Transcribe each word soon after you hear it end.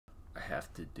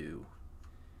have to do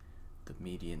the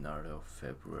Medianardo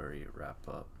February wrap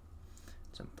up.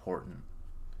 It's important.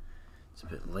 It's a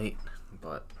bit late,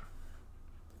 but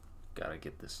gotta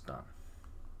get this done.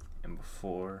 And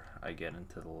before I get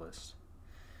into the list,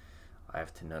 I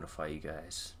have to notify you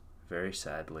guys, very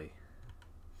sadly,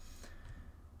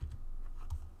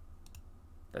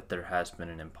 that there has been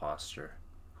an imposter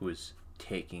who is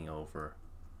taking over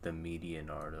the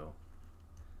Medianardo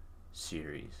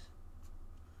series.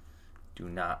 Do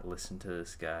not listen to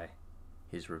this guy.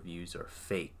 His reviews are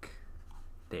fake.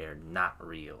 They are not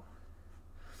real.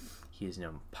 He is an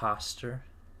imposter.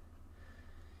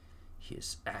 He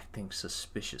is acting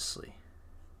suspiciously.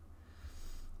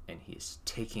 And he is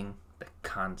taking the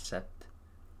concept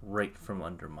right from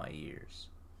under my ears.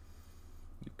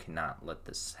 You cannot let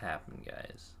this happen,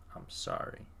 guys. I'm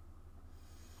sorry.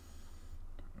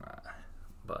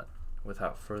 But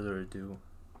without further ado,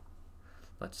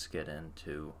 let's get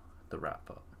into the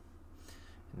wrap-up.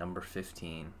 Number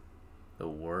 15, the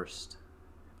worst,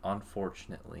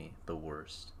 unfortunately the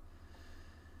worst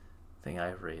thing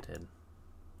I've rated,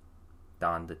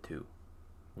 Donda 2,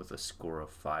 with a score of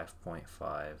 5.5.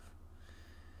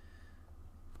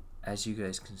 As you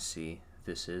guys can see,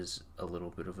 this is a little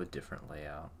bit of a different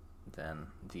layout than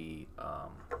the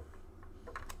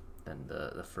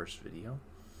first video,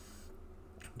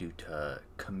 due to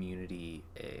community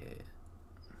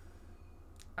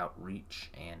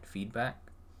outreach and feedback.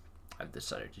 I've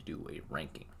decided to do a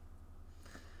ranking.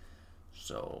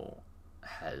 So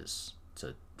it's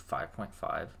a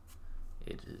 5.5.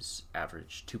 It is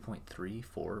average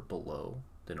 2.34 below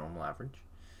the normal average,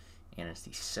 and it's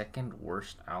the second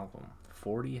worst album,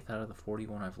 40th out of the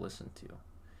 41 I've listened to.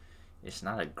 It's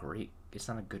not a good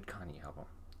Kanye album.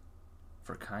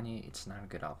 For Kanye, it's not a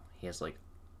good album. He has like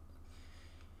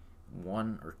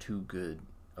one or two good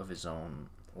of his own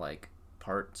like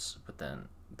parts, but then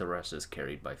the rest is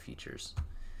carried by features.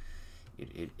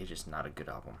 It's just not a good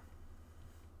album.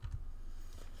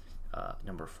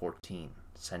 Number 14,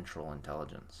 Central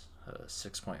Intelligence,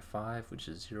 6.5, which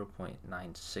is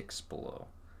 0.96 below.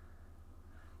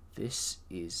 This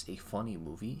is a funny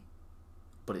movie,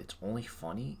 but it's only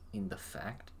funny in the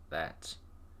fact that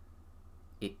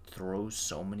it throws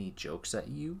so many jokes at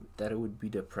you that it would be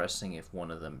depressing if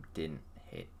one of them didn't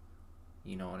hit.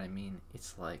 You know what I mean?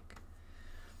 It's like,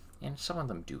 and some of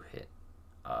them do hit.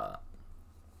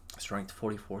 It's ranked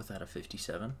 44th out of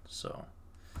 57, so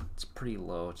it's pretty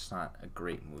low. It's not a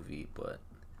great movie, but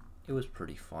it was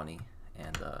pretty funny.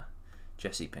 And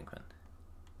Jesse Pinkman.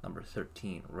 Number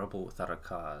 13, Rebel Without a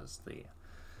Cause,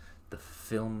 the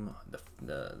film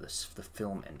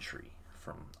entry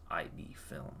from ID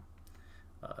Film.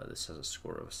 This has a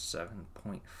score of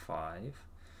 7.5,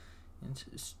 and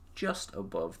it's just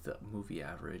above the movie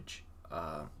average.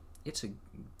 It's a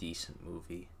decent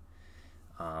movie.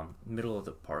 Middle of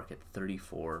the park at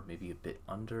 34, maybe a bit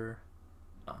under.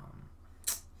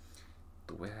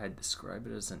 The way I'd describe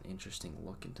it as an interesting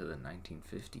look into the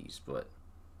 1950s, but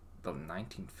the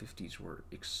 1950s were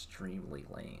extremely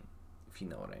lame, if you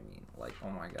know what I mean. Like, oh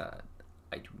my god,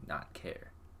 I do not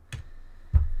care.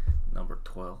 Number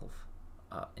 12,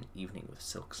 An Evening with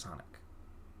Silk Sonic.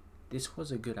 This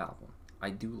was a good album.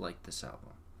 I do like this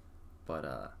album,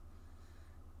 but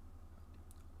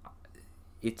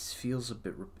it feels a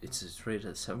bit. It's rated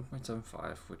at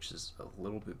 7.75, which is a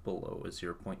little bit below, a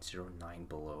 0.09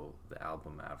 below the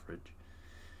album average.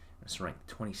 It's ranked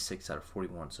 26 out of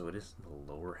 41, so it is in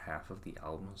the lower half of the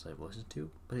albums I've listened to,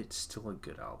 but it's still a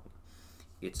good album.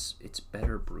 It's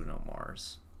better Bruno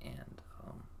Mars, and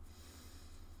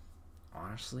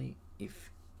honestly, if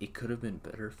it could have been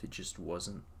better if it just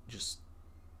wasn't just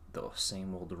the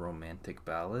same old romantic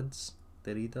ballads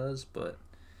that he does, but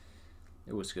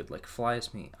it was good. Like Fly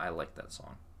As Me, I like that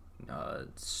song.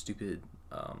 Stupid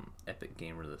Epic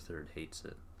Gamer the Third hates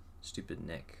it. Stupid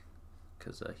Nick,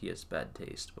 because he has bad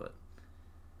taste, but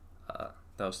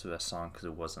that was the best song because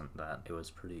it wasn't that. It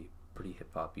was pretty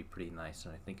hip-hoppy, pretty nice,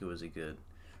 and I think it was a good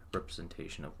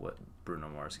representation of what Bruno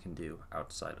Mars can do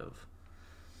outside of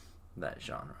that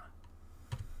genre.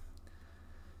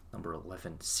 Number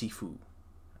 11, Sifu,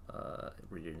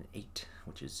 rated an 8,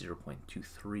 which is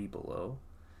 0.23 below.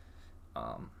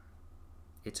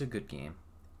 It's a good game.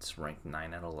 It's ranked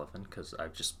 9 out of 11 because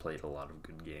I've just played a lot of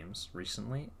good games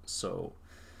recently, so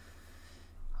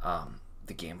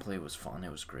the gameplay was fun.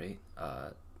 It was great.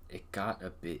 It got a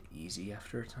bit easy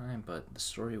after a time, but the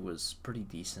story was pretty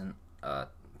decent.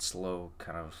 Slow,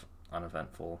 kind of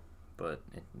uneventful, but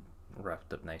it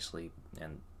wrapped up nicely.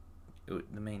 And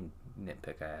the main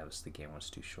nitpick I have is the game was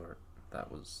too short.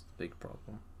 That was the big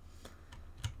problem.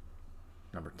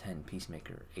 Number 10,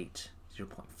 Peacemaker, 8,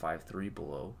 0.53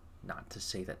 below. Not to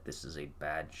say that this is a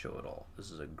bad show at all. This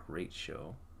is a great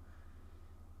show.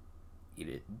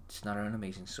 It's not an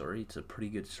amazing story. It's a pretty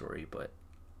good story, but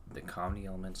the comedy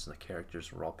elements and the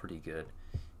characters were all pretty good,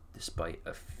 despite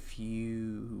a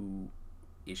few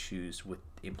issues with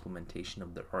implementation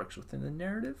of their arcs within the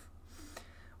narrative.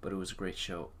 But it was a great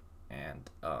show, and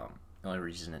the only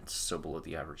reason it's so below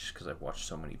the average is because I've watched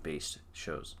so many based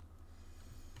shows.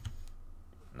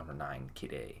 Number 9,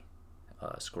 Kid A.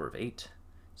 Score of 8,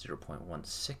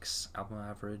 0.16 album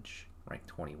average, ranked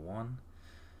 21.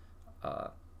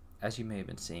 As you may have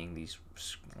been seeing, these,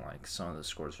 like, some of the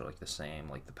scores are like the same.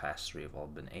 Like, the past 3 have all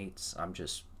been 8s. I'm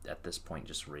just at this point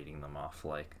just rating them off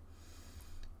like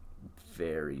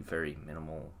very, very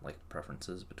minimal like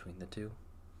preferences between the two.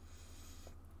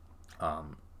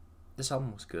 This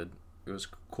album was good. It was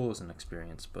cool as an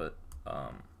experience, but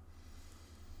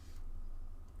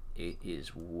it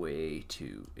is way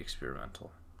too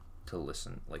experimental to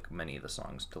listen, like many of the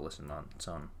songs, to listen on its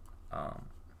own.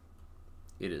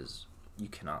 It is, you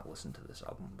cannot listen to this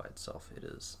album by itself. It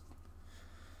is,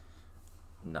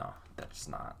 no, that's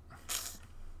not.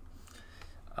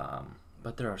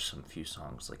 But there are some few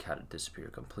songs like How to Disappear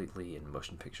Completely and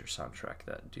Motion Picture Soundtrack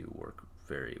that do work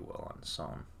very well on its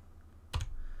own.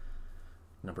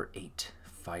 Number 8,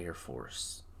 Fire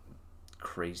Force.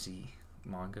 Crazy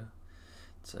manga.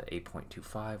 It's a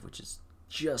 8.25, which is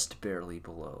just barely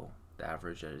below the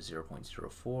average at a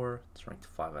 0.04. It's ranked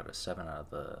 5 out of 7 out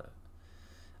of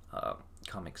the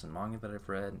comics and manga that I've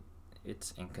read.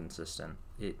 It's inconsistent.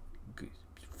 It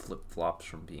flip-flops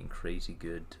from being crazy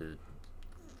good to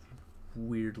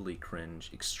weirdly cringe,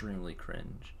 extremely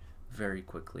cringe, very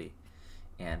quickly.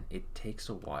 And it takes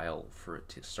a while for it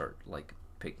to start, like,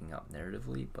 picking up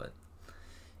narratively, but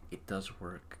it does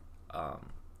work,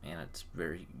 and it's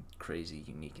very crazy,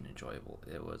 unique, and enjoyable.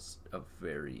 It was a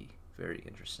very, very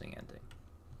interesting ending.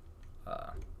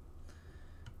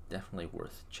 Definitely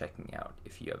worth checking out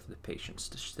if you have the patience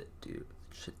to sit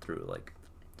through like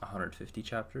 150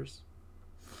 chapters,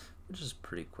 which is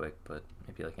pretty quick, but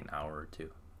maybe like an hour or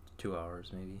 2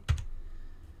 hours maybe.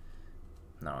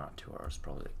 No, not 2 hours,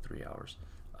 probably like 3 hours.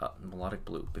 Melodic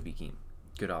Blue, Baby Game,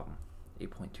 good album.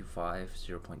 8.25,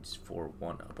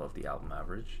 0.41 above the album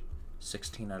average,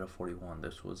 16 out of 41.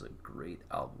 This was a great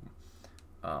album.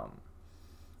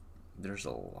 There's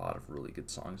a lot of really good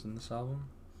songs in this album.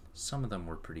 Some of them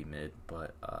were pretty mid,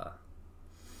 but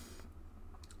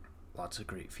lots of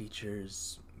great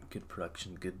features, good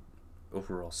production, good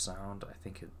overall sound. I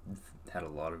think it had a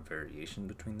lot of variation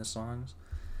between the songs.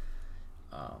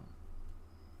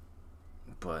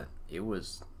 But it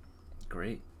was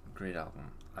great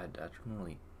album. I don't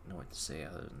really know what to say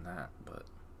other than that, but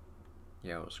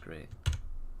yeah, it was great.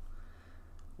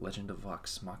 Legend of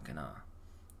Vox Machina.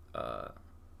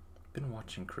 Been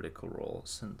watching Critical Role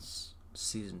since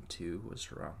season 2 was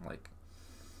around like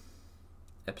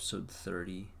episode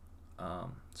 30,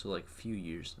 so like a few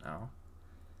years now.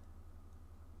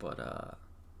 But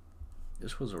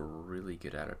this was a really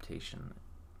good adaptation.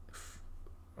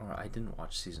 I didn't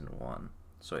watch season 1,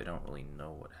 so I don't really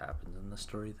know what happens in the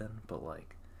story then, but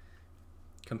like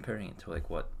comparing it to like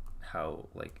how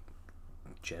like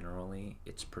generally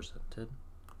it's presented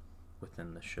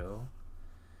within the show,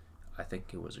 I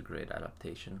think it was a great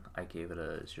adaptation. I gave it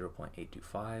a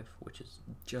 0.825, which is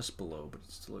just below, but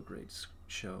it's still a great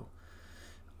show.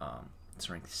 It's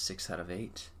ranked 6 out of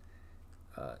 8.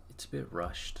 It's a bit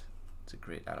rushed. It's a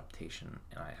great adaptation,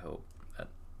 and I hope that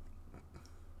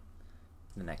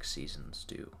the next seasons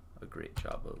do a great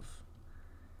job of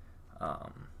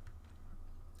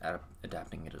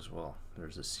adapting it as well.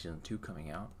 There's a season 2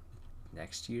 coming out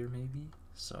next year maybe,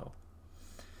 so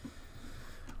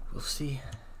we'll see.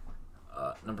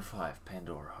 Number 5,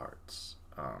 Pandora Hearts.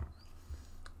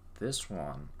 This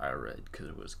one I read because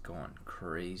it was going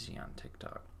crazy on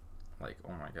TikTok. Like,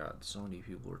 oh my god, so many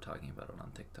people were talking about it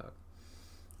on TikTok.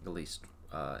 At least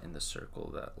in the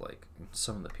circle that like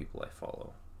some of the people I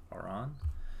follow are on.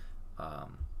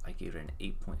 I gave it an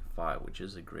 8.5, which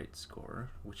is a great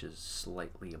score, which is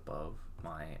slightly above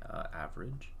my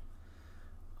average.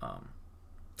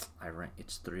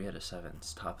 It's 3 out of 7.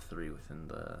 It's top 3 within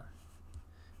the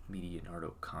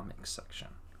Medianardo comics section.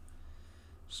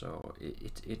 So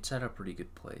it's at a pretty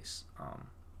good place.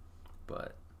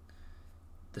 But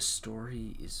the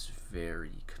story is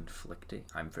very conflicting.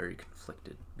 I'm very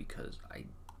conflicted because I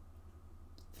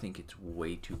think it's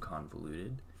way too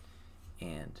convoluted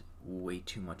and way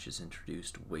too much is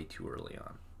introduced way too early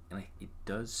on. And it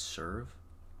does serve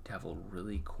to have a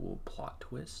really cool plot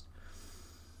twist,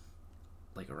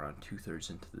 like around 2/3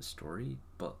 into the story,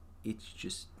 but it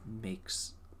just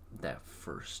makes that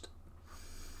first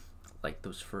like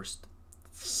those first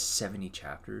 70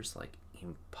 chapters, like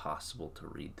impossible to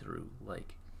read through,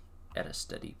 like at a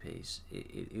steady pace.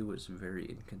 It was very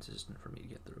inconsistent for me to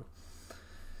get through.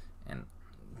 And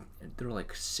they're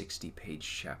like 60-page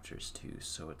chapters too,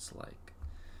 so it's like,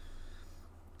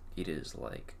 it is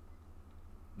like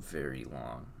very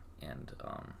long, and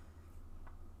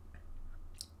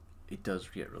it does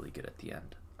get really good at the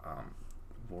end.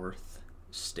 Worth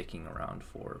sticking around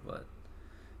for, but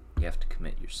you have to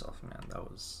commit yourself, man.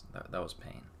 That was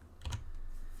pain.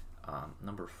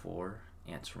 Number 4,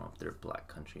 Ants from Up There, Black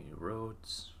Country New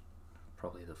Roads.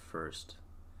 Probably the first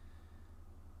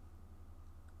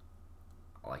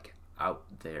like out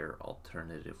there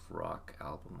alternative rock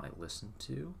album I listened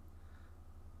to.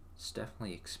 It's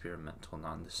definitely experimental,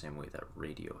 not in the same way that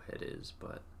Radiohead is,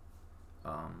 but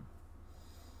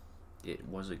it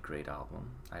was a great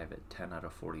album. I have it 10 out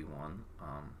of 41.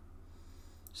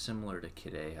 Similar to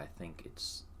Kid A, I think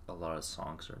it's a lot of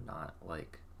songs are not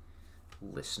like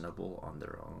listenable on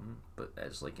their own, but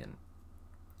as like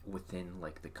within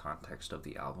like the context of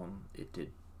the album, it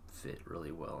did fit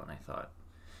really well, and I thought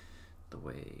the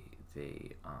way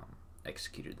they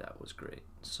executed that was great.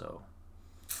 So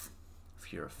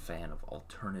if you're a fan of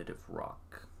alternative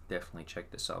rock, definitely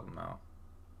check this album out.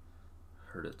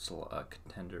 Heard it's a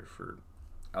contender for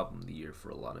album of the year for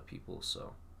a lot of people,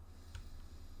 so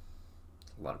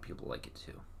a lot of people like it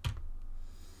too.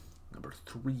 Number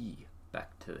 3,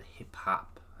 back to hip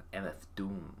hop, MF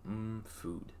Doom,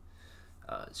 Food,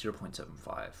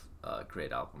 0.75,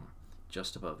 great album,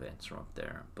 just above Ants from Up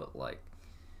There, but like,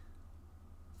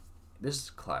 this is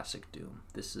classic Doom.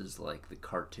 This is like the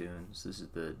cartoons. This is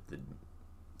the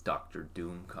Doctor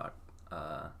Doom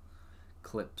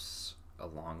clips,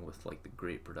 along with like the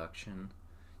great production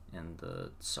and the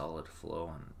solid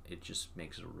flow, and it just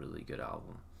makes a really good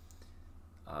album.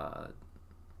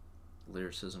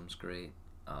 Lyricism's great,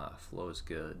 flow is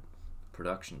good,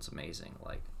 production's amazing.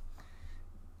 Like,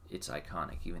 it's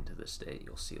iconic even to this day.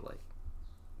 You'll see like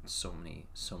so many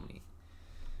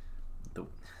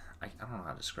I don't know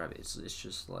how to describe it. It's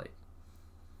just like,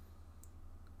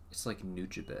 it's like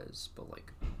Nujabes, but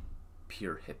like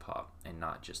pure hip hop and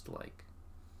not just like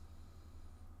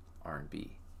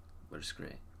R&B, but it's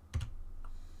great.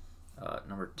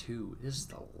 Number 2, this is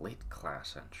the lit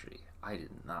class entry. I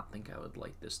did not think I would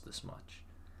like this much,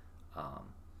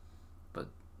 but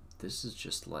this is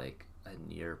just like a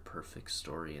near perfect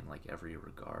story in like every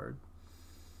regard.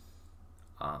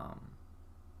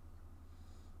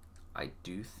 I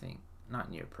do think, not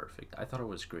near perfect, I thought it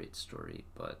was a great story,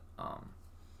 but I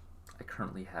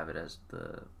currently have it as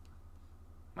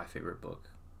my favorite book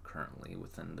currently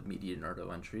within the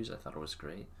Medianardo entries. I thought it was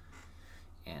great,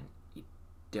 and it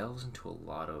delves into a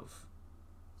lot of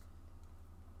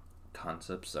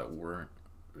concepts that weren't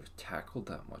tackled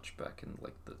that much back in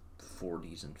like the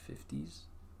 40s and 50s,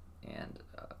 and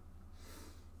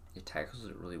it tackles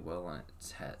it really well, and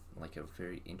it's had like a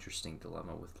very interesting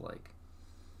dilemma with like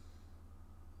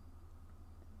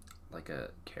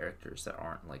characters that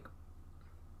aren't like,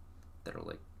 that are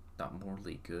like not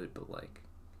morally good, but like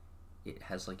it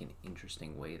has like an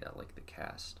interesting way that like the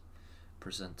cast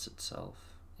presents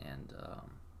itself, and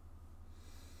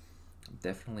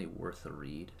definitely worth a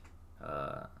read.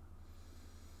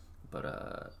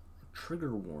 But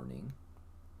trigger warning,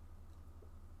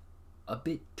 a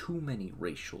bit too many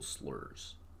racial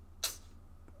slurs.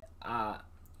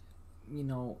 You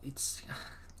know, it's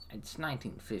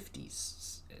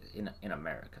 1950s in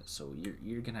America, so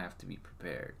you're gonna have to be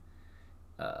prepared.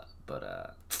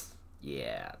 But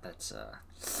yeah, that's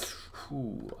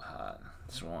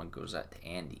this one goes out to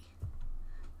Andy.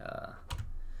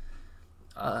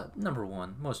 Number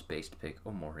 1, most based pick,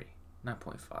 Omori,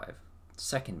 9.5.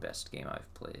 Second best game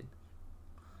I've played.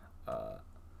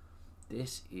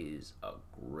 This is a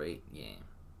great game.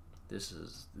 This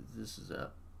is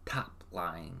a top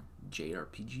line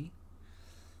JRPG.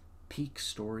 Peak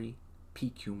story,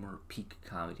 peak humor, peak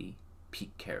comedy,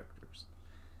 peak characters.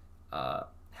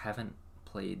 Haven't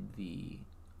played the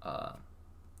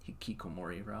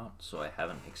Hikikomori route, so I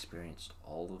haven't experienced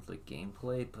all of the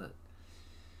gameplay, but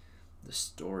the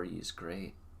story is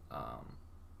great.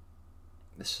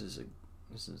 This is a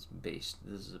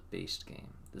based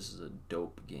game. This is a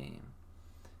dope game.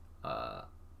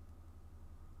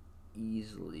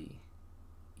 Easily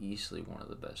one of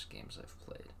the best games I've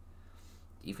played.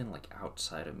 Even like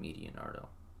outside of Medianardo,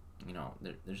 you know,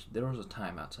 there was a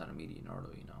time outside of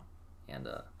Medianardo, you know, and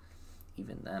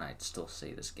even then I'd still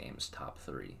say this game is top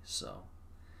 3. So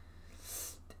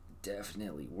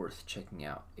definitely worth checking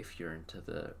out if you're into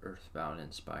the Earthbound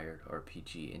inspired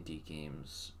RPG indie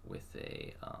games with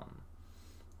a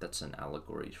That's an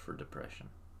allegory for depression.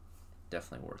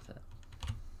 Definitely worth it.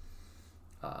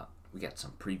 We got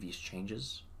some previous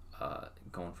changes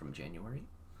going from January.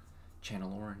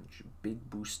 Channel Orange, big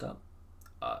boost up.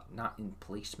 Not in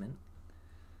placement.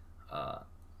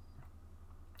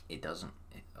 It doesn't,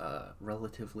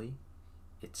 relatively,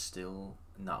 it's still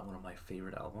not one of my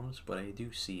favorite albums, but I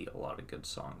do see a lot of good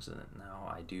songs in it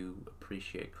now. I do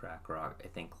appreciate Crack Rock. I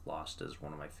think Lost is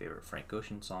one of my favorite Frank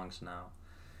Ocean songs now.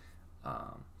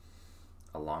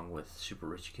 Along with Super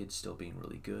Rich Kid still being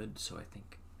really good, so I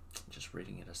think just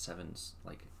rating it a 7's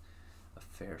like a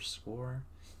fair score.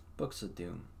 Books of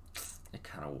Doom, it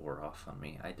kind of wore off on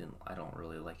me. I don't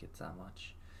really like it that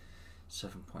much.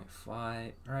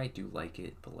 7.5, or I do like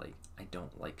it, but like I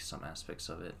don't like some aspects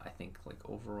of it. I think like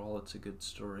overall it's a good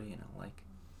story and it like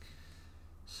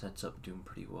sets up Doom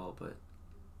pretty well, but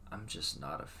I'm just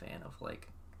not a fan of like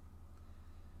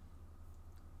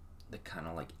the kind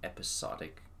of like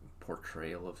episodic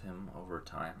portrayal of him over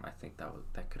time. I think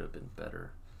that could have been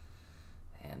better,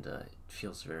 and it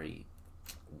feels very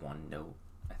one note.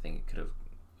 I think it could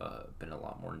have been a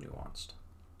lot more nuanced.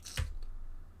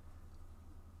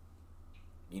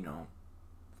 You know,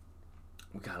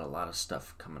 we got a lot of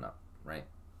stuff coming up, right?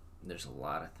 There's a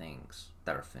lot of things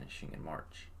that are finishing in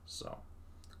March, so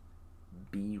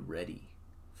be ready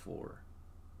for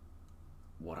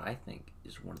what I think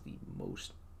is one of the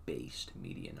most based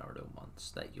Medianardo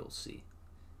months that you'll see.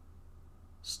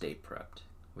 Stay prepped.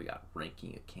 We got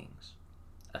Ranking of Kings,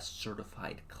 a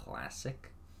certified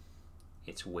classic.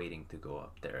 It's waiting to go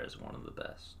up there as one of the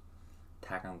best.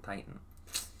 Attack on Titan.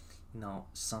 No,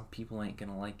 some people ain't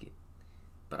gonna like it,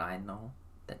 but I know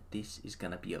that this is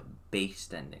gonna be a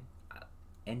based ending.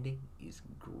 Ending is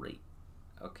great,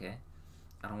 okay?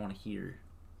 I don't want to hear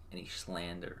any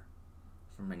slander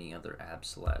from any other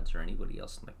absolads or anybody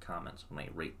else in the comments when I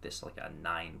rate this like a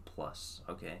 9+,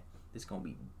 okay? This is gonna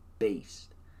be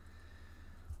based.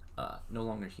 No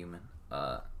Longer Human.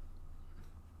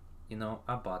 You know,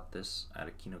 I bought this at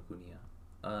a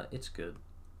Kinokuniya. It's good,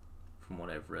 from what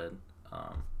I've read.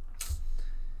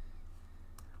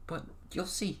 But you'll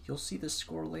see the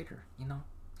score later, you know?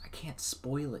 I can't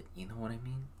spoil it, you know what I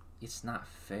mean? It's not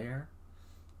fair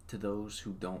to those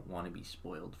who don't want to be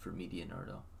spoiled for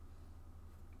Medianardo.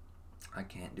 I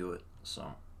can't do it,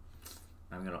 so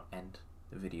I'm gonna end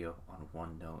the video on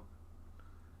one note.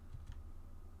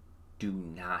 Do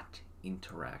not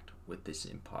interact with this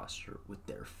imposter with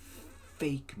their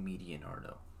fake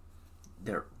Medianardo.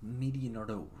 Their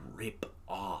Medianardo rip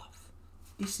off.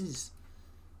 This is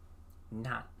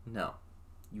not, no,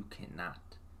 you cannot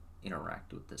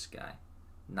interact with this guy.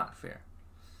 Not fair.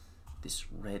 This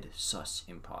red sus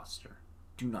imposter.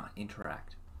 Do not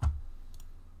interact.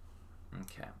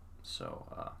 Okay,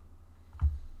 so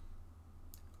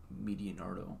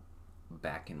Medianardo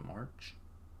back in March.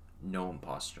 No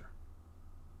imposter.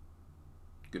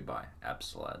 Goodbye,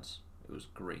 absolads. It was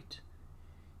great.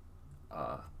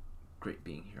 Great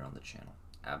being here on the channel.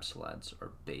 Absolads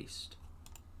are based.